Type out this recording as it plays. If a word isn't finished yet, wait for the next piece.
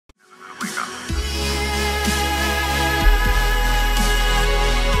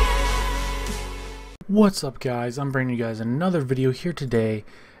What's up guys, I'm bringing you guys another video here today,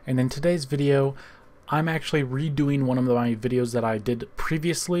 and in today's video I'm actually redoing one of my videos that I did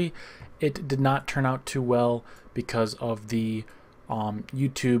previously. It did not turn out too well because of the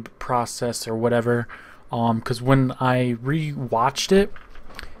YouTube process or whatever, because when I re-watched it,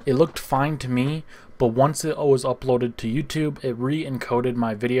 it looked fine to me, but once it was uploaded to YouTube, it re-encoded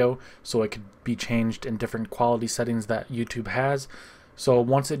my video so it could be changed in different quality settings that YouTube has. So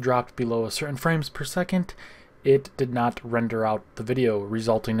once it dropped below a certain frames per second, it did not render out the video,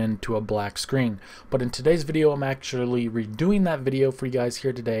 resulting into a black screen. But in today's video, I'm actually redoing that video for you guys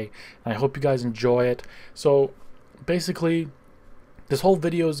here today, and I hope you guys enjoy it. So basically, this whole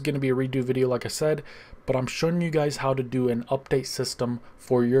video is going to be a redo video like I said, but I'm showing you guys how to do an update system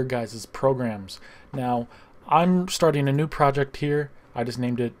for your guys' programs. Now, I'm starting a new project here. I just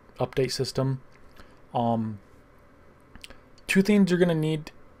named it Update System. Two things you're going to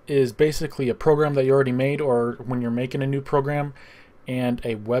need is basically a program that you already made, or when you're making a new program, and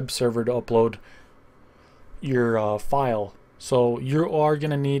a web server to upload your file. So you are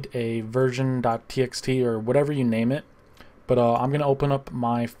going to need a version.txt or whatever you name it, but I'm going to open up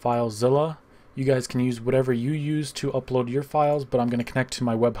my FileZilla. You guys can use whatever you use to upload your files, but I'm going to connect to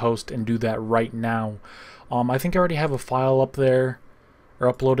my web host and do that right now. I think I already have a file up there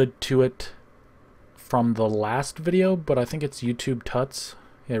or uploaded to it from the last video, but I think it's YouTube Tuts.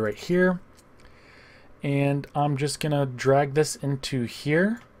 Yeah, right here. And I'm just gonna drag this into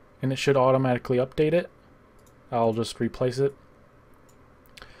here, and it should automatically update it. I'll just replace it.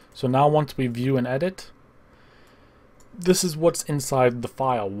 So now once we view and edit, this is what's inside the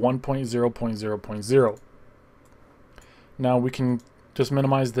file, 1.0.0.0. Now we can just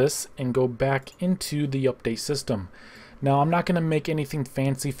minimize this and go back into the update system. Now I'm not going to make anything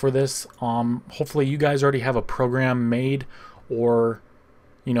fancy for this. Hopefully you guys already have a program made, or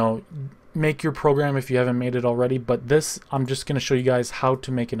make your program if you haven't made it already, but this I'm just going to show you guys how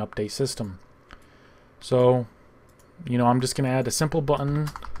to make an update system. So I'm just going to add a simple button,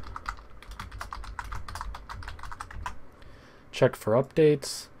 check for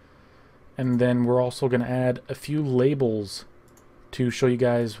updates, and then we're also going to add a few labels to show you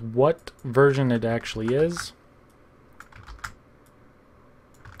guys what version it actually is.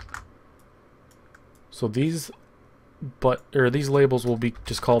 So these labels will be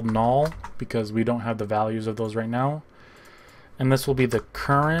just called null because we don't have the values of those right now. And this will be the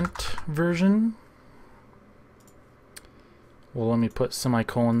current version. Well, let me put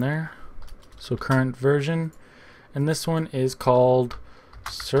semicolon there. So current version. And this one is called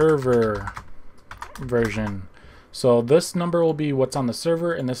server version. So this number will be what's on the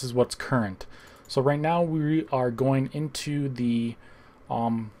server, and this is what's current. So right now we are going into the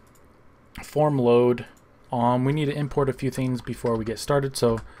form load. We need to import a few things before we get started.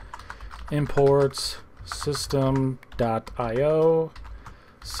 So imports system.io,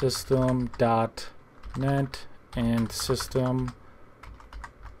 system.net, and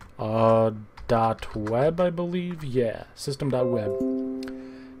system.web, I believe. Yeah, system.web.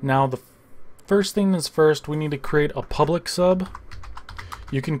 Now the first thing is first, we need to create a public sub.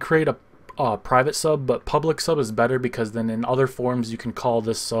 You can create a private sub, but public sub is better because then in other forms you can call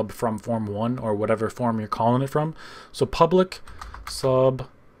this sub from form 1 or whatever form you're calling it from. So public sub,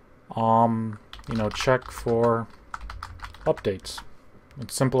 check for updates.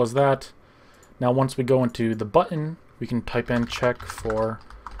 It's simple as that. Now once we go into the button, we can type in check for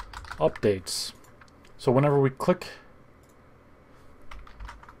updates. So whenever we click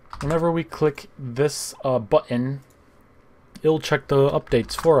this button, it'll check the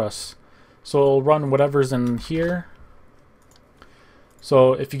updates for us. So it'll run whatever's in here.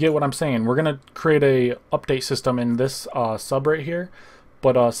 So if you get what I'm saying, we're gonna create a update system in this sub right here,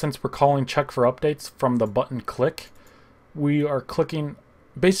 but since we're calling check for updates from the button click, we are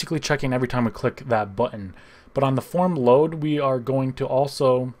basically checking every time we click that button. But on the form load, we are going to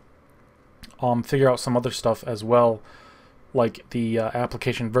also figure out some other stuff as well, like the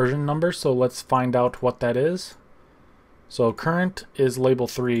application version number. So let's find out what that is. So current is label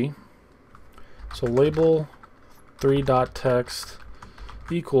 3. So label 3.text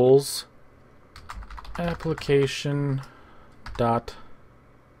equals application dot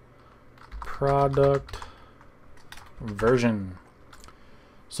product version.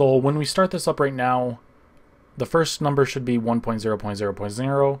 So when we start this up right now, the first number should be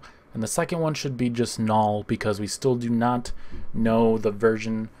 1.0.0.0, and the second one should be just null because we still do not know the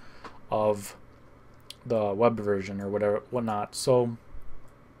version of the web version or whatnot. So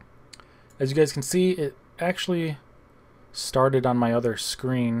as you guys can see, it actually started on my other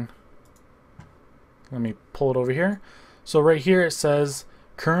screen. Let me pull it over here. So right here it says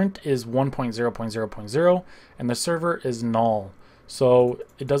current is 1.0.0.0 and the server is null. So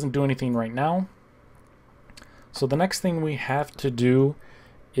it doesn't do anything right now. So the next thing we have to do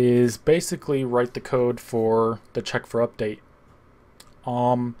is basically write the code for the check for update.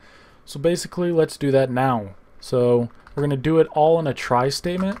 So basically let's do that now. So we're gonna do it all in a try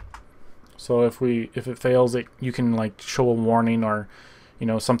statement. So if it fails, you can like show a warning or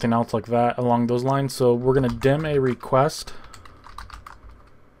something else like that along those lines. So we're gonna dim a request.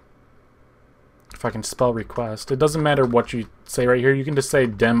 If I can spell request, it doesn't matter what you say right here. You can just say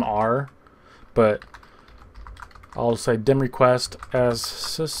dim r, but I'll say dim request as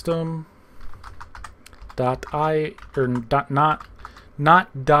system dot I or dot not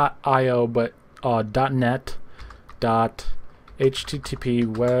dot io but dot net dot http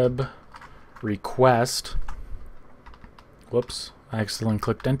web request. Whoops, I accidentally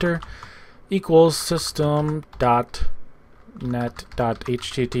clicked enter. Equals system dot net dot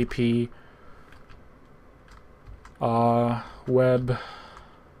http web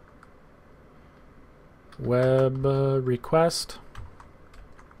request.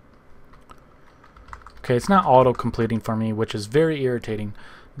 Okay, it's not auto completing for me, which is very irritating.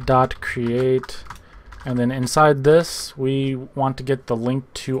 Dot create, and then inside this we want to get the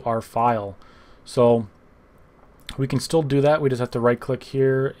link to our file. So we can still do that. We just have to right click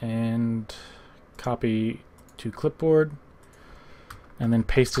here and copy to clipboard and then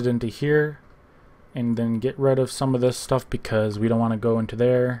paste it into here, and then get rid of some of this stuff because we don't want to go into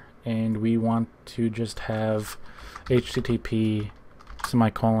there, and we want to just have http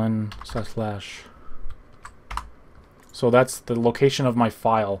semicolon // So that's the location of my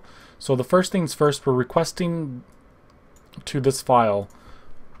file. So the first things first, we're requesting to this file,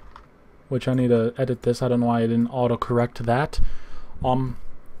 which I need to edit this. I don't know why I didn't autocorrect that. But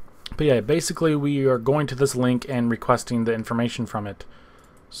yeah, basically we are going to this link and requesting the information from it.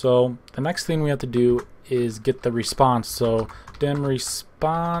 So the next thing we have to do is get the response. So dim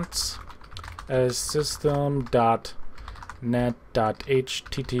response as system dot net dot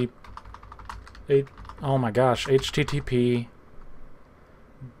http http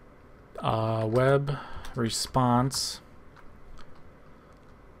web response.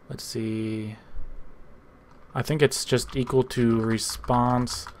 Let's see, I think it's just equal to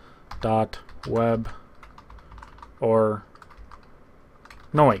response dot web, or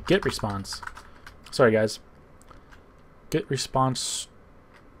no wait, get response. Sorry guys. Get response.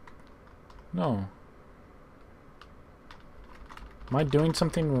 No. Am I doing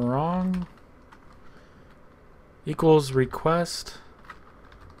something wrong? Equals request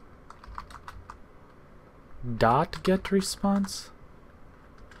dot get response.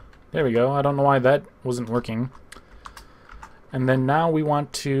 There we go. I don't know why that wasn't working. And then now we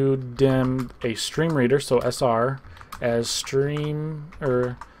want to dim a stream reader, so SR as stream,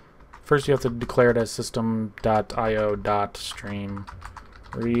 or first you have to declare it as system.io.stream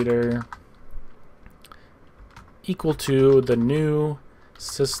reader equal to the new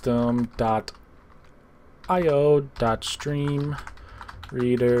system.io.stream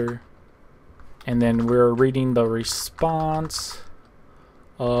reader, and then we're reading the response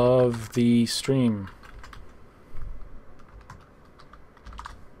of the stream.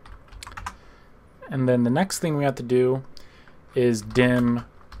 And then the next thing we have to do is dim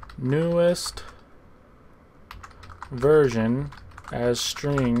newest version as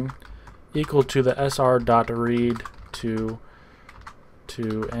string equal to the sr.read to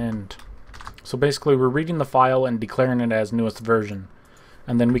end. So basically we're reading the file and declaring it as newest version.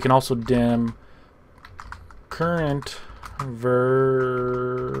 And then we can also dim current version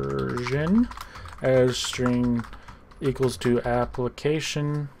as string equals to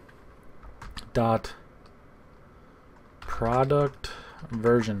application dot product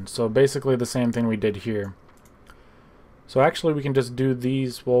version. So basically the same thing we did here. So actually we can just do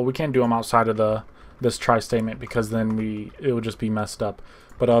these, well, we can't do them outside of this try statement because then it would just be messed up.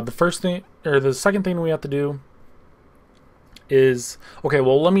 But the first thing, or the second thing we have to do is, okay,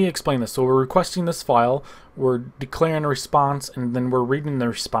 well, let me explain this. So we're requesting this file, we're declaring a response, and then we're reading the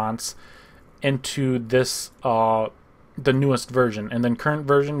response into this the newest version, and then current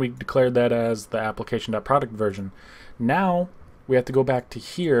version we declared that as the application.product version. Now we have to go back to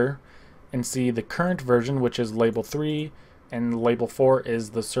here and see the current version, which is label 3, and label 4 is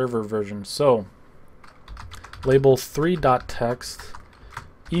the server version. So label 3.text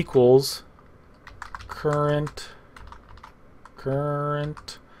equals current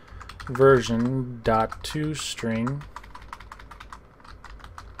version dot toString,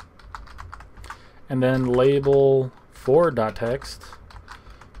 and then label 4.text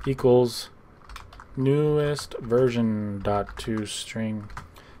equals newest version dot toString.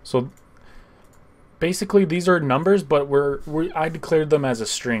 So basically these are numbers, but I declared them as a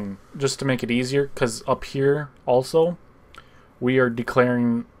string just to make it easier, because up here also we are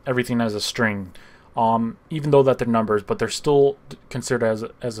declaring everything as a string, even though that they're numbers, but they're still considered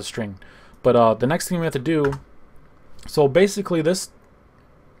as a string. But the next thing we have to do, so basically this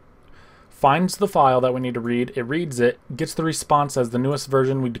finds the file that we need to read, it reads it, gets the response as the newest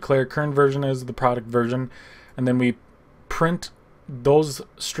version, we declare current version as the product version, and then we print those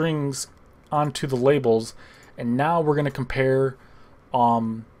strings onto the labels. And now we're going to compare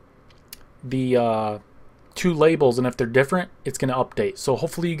the two labels, and if they're different, it's going to update. So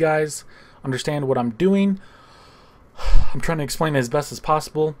hopefully you guys understand what I'm doing. I'm trying to explain it as best as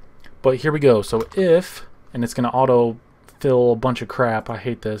possible, but here we go. So if, and it's going to auto fill a bunch of crap. I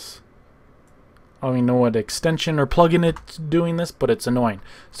hate this. I don't even know what extension or plugin it's doing this, but it's annoying.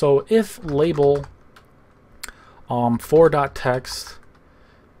 So if label 4.text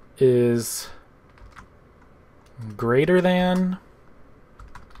is greater than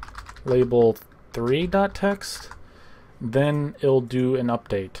label 3.text, then it'll do an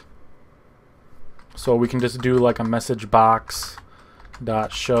update. So we can just do like a message box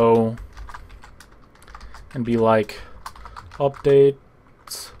dot show and be like, updates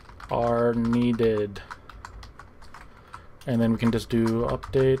are needed, and then we can just do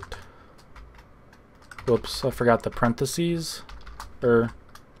update. Whoops, I forgot the parentheses or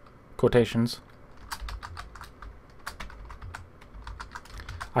quotations.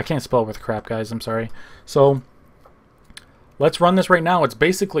 I can't spell with crap, guys, I'm sorry. So let's run this right now. It's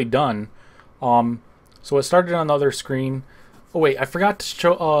basically done. So it started on the other screen. Oh wait, I forgot to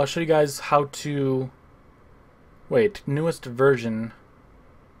show you guys how to, wait, newest version.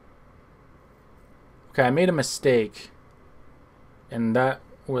 Okay, I made a mistake, and that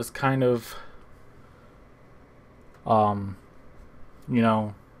was kind of, you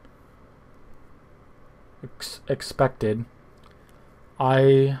know, expected.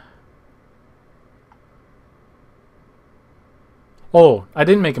 Oh, I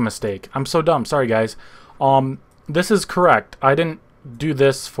didn't make a mistake. I'm so dumb. Sorry, guys. This is correct. I didn't do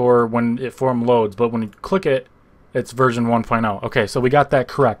this for when it form loads, but when you click it, it's version 1.0. Okay, so we got that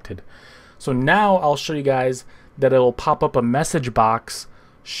corrected. So now I'll show you guys that it'll pop up a message box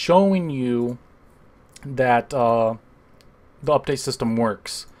showing you that the update system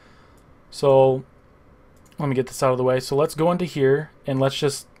works. So let me get this out of the way. So let's go into here and let's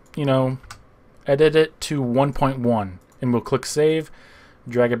just, you know, edit it to 1.1, and we'll click save,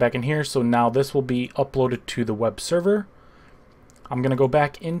 drag it back in here. So now this will be uploaded to the web server. I'm gonna go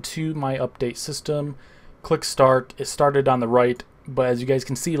back into my update system, click start. It started on the right, but as you guys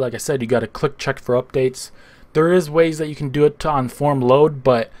can see, like I said, you got to click check for updates. There is ways that you can do it on form load,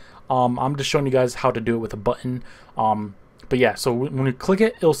 but I'm just showing you guys how to do it with a button. But yeah, so when you click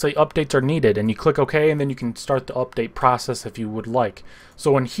it, it'll say updates are needed, and you click OK, and then you can start the update process if you would like.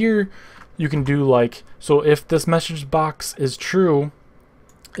 So in here, you can do like, so if this message box is true,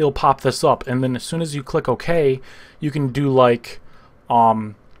 it'll pop this up, and then as soon as you click OK, you can do like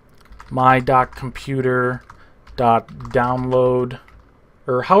my.computer.download,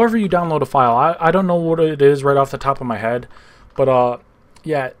 or however you download a file. I don't know what it is right off the top of my head, but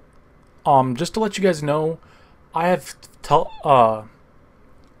yeah, just to let you guys know, I have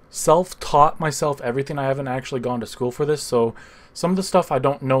self-taught myself everything. I haven't actually gone to school for this, so some of the stuff I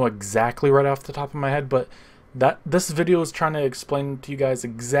don't know exactly right off the top of my head, but this video is trying to explain to you guys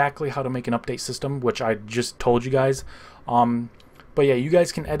exactly how to make an update system, which I just told you guys. But yeah, you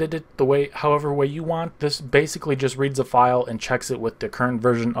guys can edit it however way you want. This basically just reads a file and checks it with the current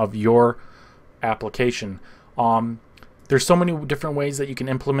version of your application. There's so many different ways that you can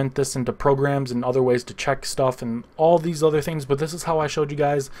implement this into programs and other ways to check stuff and all these other things, but this is how I showed you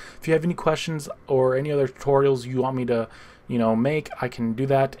guys. If you have any questions or any other tutorials you want me to, you know, make, I can do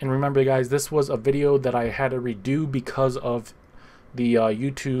that. And remember, guys, this was a video that I had to redo because of the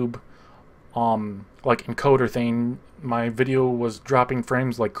YouTube like encoder thing. My video was dropping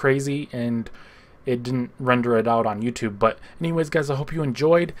frames like crazy and it didn't render it out on YouTube. But anyways, guys, I hope you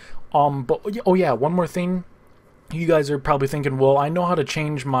enjoyed. But oh yeah, one more thing. You guys are probably thinking, well, I know how to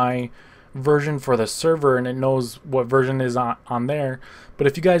change my version for the server and it knows what version is on there. But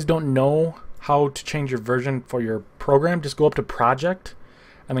if you guys don't know how to change your version for your program, just go up to project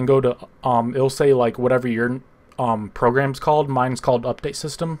and then go to it'll say like whatever your program's called. Mine's called update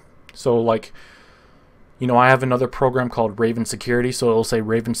system. So like, you know, I have another program called Raven Security, so it'll say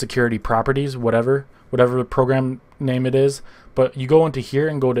Raven Security Properties, whatever the program name it is. But you go into here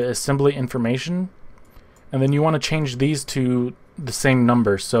and go to assembly information, and then you want to change these to the same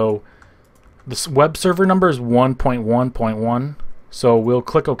number. So this web server number is 1.1.1, So we'll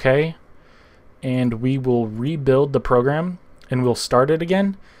click OK, and we will rebuild the program, and we'll start it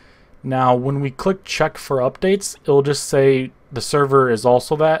again. Now when we click check for updates, it'll just say the server is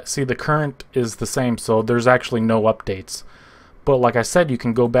also that. See, the current is the same, so there's actually no updates. But like I said, you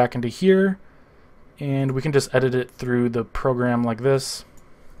can go back into here, and we can just edit it through the program like this.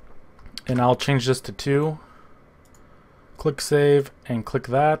 And I'll change this to 2. Click save and click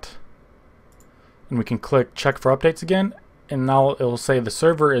that. And we can click check for updates again. And now it will say the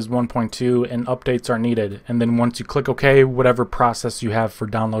server is 1.2 and updates are needed. And then once you click OK, whatever process you have for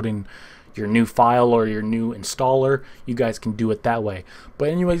downloading your new file or your new installer, you guys can do it that way. But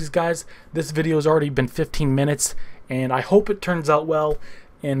anyways, guys, this video has already been 15 minutes, and I hope it turns out well.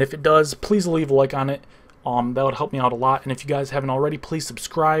 And if it does, please leave a like on it. That would help me out a lot. And if you guys haven't already, please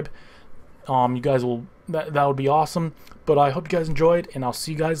subscribe. You guys will, that would be awesome. But I hope you guys enjoyed, and I'll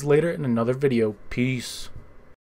see you guys later in another video. Peace.